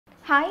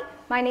Hi,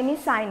 my name is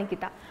Sai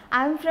Nikitha.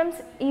 I am from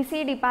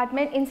EC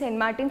department in St.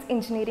 Martin's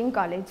Engineering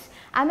College.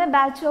 I am a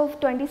batch of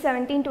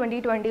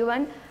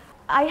 2017-2021.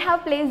 I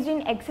have placed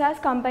in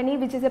XR's company,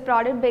 which is a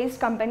product based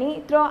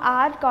company, through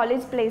our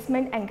college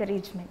placement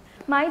encouragement.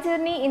 My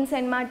journey in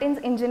St. Martin's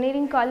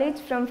Engineering College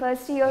from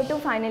first year to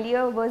final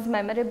year was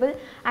memorable,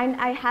 and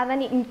I have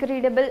an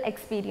incredible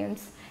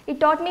experience. It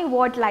taught me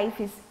what life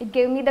is. It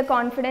gave me the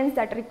confidence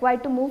that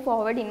required to move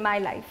forward in my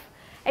life.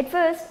 At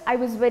first, I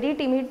was very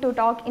timid to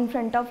talk in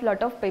front of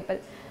lot of people,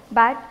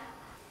 but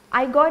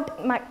I got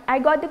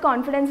the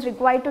confidence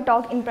required to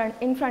talk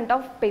in front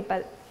of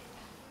people.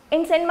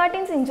 In St.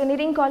 Martin's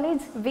Engineering College,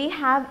 we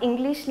have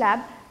English lab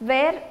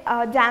where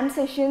jam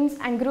sessions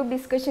and group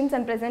discussions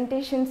and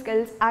presentation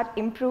skills are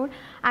improved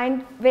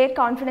and where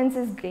confidence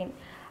is gained.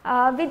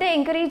 With the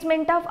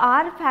encouragement of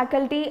our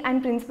faculty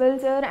and principal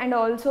sir and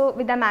also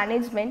with the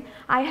management,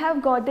 I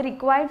have got the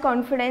required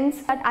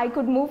confidence that I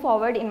could move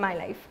forward in my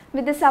life.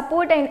 With the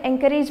support and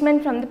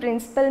encouragement from the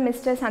principal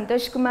Mr.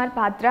 Santosh Kumar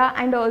Patra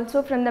and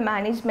also from the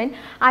management,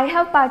 I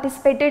have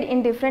participated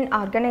in different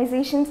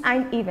organizations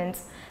and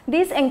events.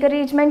 This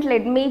encouragement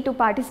led me to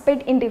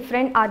participate in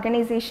different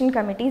organization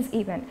committees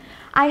even.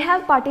 I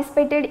have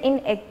participated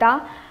in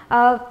ECTA.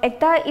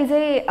 ECTA is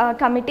a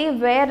committee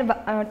where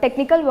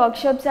technical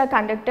workshops are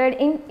conducted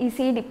in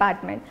EC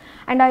department,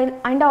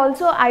 and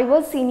also I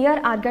was senior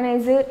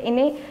organizer in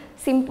a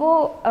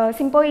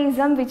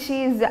symposium, which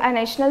is a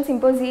national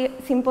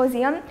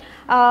symposium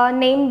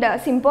named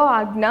Sympo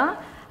Agna,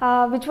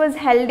 which was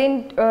held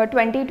in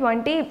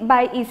 2020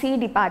 by EC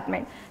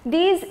department.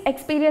 These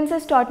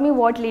experiences taught me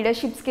what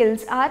leadership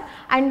skills are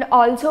and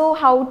also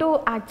how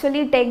to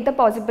actually take the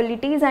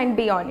possibilities and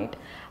be on it.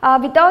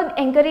 Without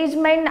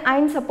encouragement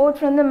and support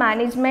from the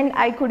management,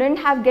 I couldn't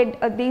have get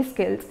these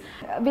skills.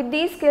 With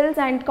these skills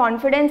and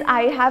confidence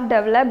I have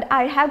developed,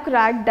 I have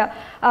cracked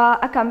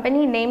a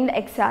company named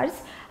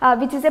XR's,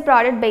 which is a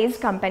product based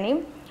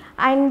company.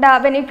 And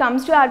when it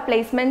comes to our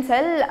placement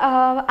cell,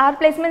 our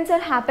placements are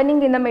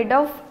happening in the mid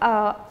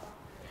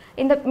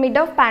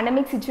of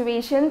pandemic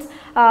situations,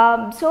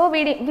 so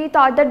we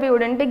thought that we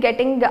wouldn't be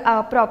getting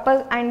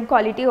proper and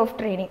quality of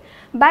training.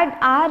 But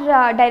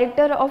our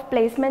director of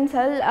placement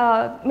cell,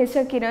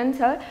 Mr. Kiran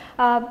sir,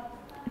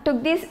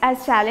 took this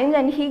as challenge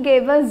and he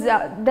gave us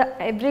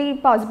every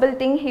possible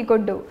thing he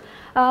could do.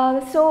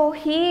 So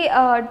he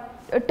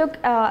took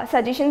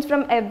suggestions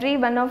from every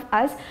one of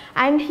us,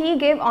 and he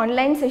gave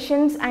online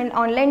sessions and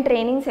online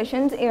training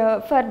sessions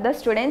for the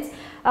students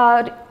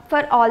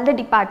for all the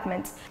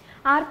departments.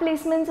 Our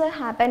placements are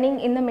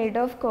happening in the mid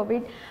of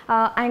COVID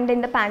and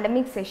in the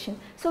pandemic session.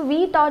 So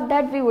we thought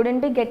that we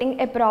wouldn't be getting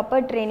a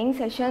proper training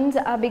sessions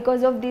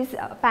because of these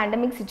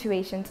pandemic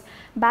situations.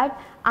 But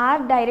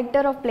our director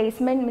of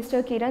placement,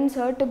 Mr. Kiran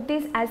sir, took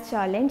this as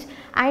challenge,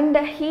 and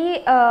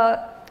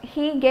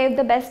he gave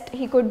the best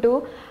he could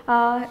do.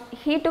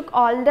 He took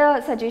all the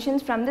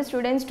suggestions from the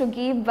students to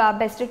give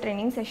best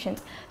training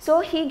sessions. So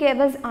he gave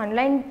us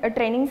online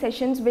training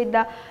sessions with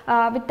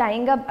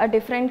tying up a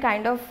different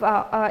kind of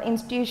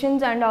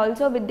institutions and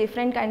also with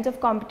different kinds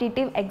of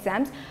competitive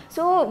exams.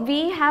 So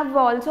we have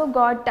also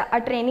got a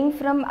training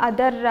from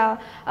other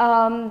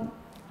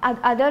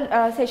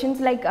sessions,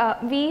 like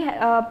we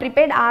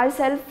prepared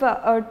ourselves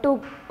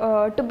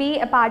to be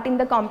a part in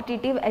the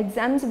competitive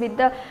exams with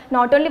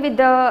not only with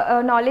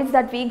the knowledge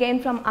that we gain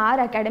from our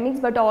academics,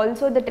 but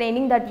also the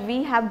training that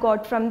we have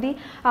got from the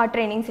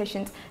training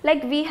sessions.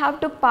 Like we have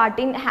took part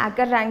in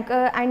hacker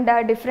ranker and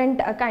different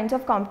kinds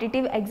of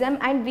competitive exam,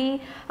 and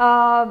we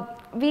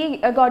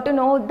got to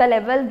know the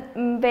level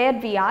where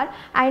we are,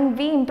 and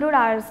we improved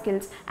our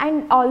skills.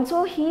 And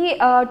also he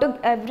took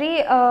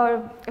every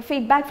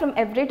feedback from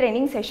every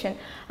training session.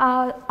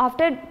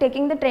 After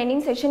taking the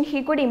training session,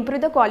 he could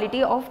improve the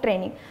quality of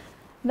training.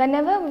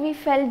 Whenever we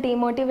felt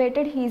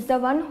demotivated, he is the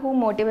one who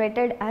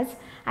motivated us,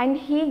 and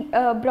he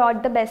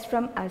brought the best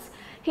from us.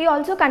 He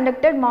also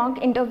conducted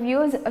mock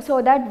interviews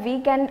so that we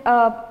can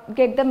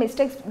get the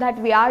mistakes that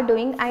we are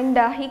doing, and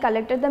he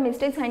collected the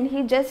mistakes and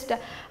he just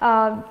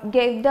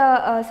gave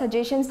the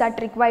suggestions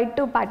that required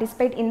to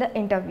participate in the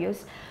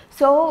interviews.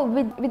 So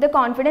with the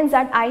confidence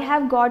that I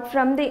have got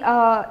from the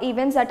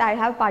events that I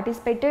have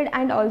participated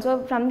and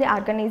also from the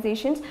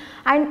organizations,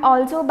 and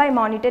also by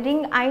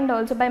monitoring and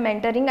also by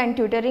mentoring and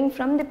tutoring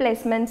from the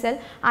placement cell,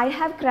 I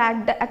have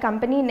cracked a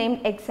company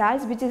named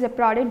XR's, which is a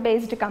product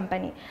based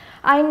company.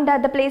 And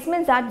the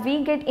placements that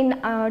we get in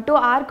to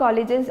our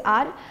colleges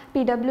are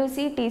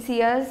PwC,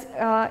 TCS,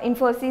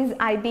 Infosys,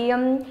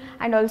 IBM,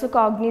 and also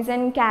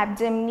Cognizant,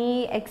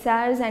 Capgemini,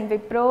 XR's and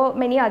Wipro,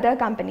 many other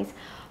companies.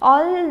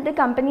 All the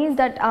companies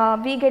that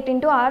we get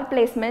into our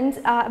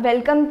placements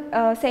welcome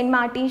St.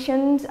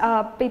 Martin's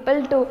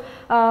people to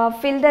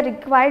fill the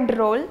required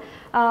role.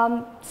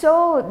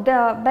 So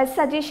the best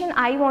suggestion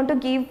I want to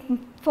give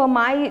for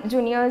my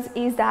juniors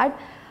is that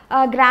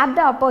grab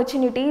the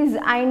opportunities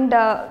and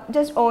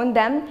just own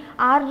them.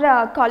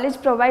 Our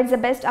college provides the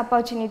best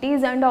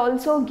opportunities and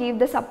also give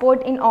the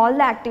support in all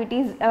the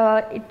activities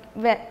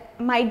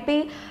might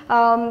be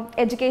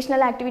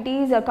educational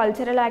activities or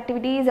cultural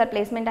activities or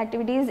placement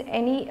activities,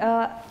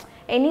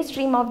 any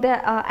stream of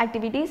the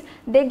activities.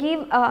 They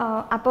give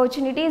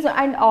opportunities,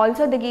 and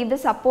also they give the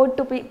support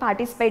to be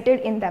participated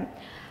in them.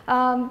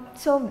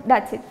 So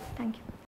that's it. Thank you.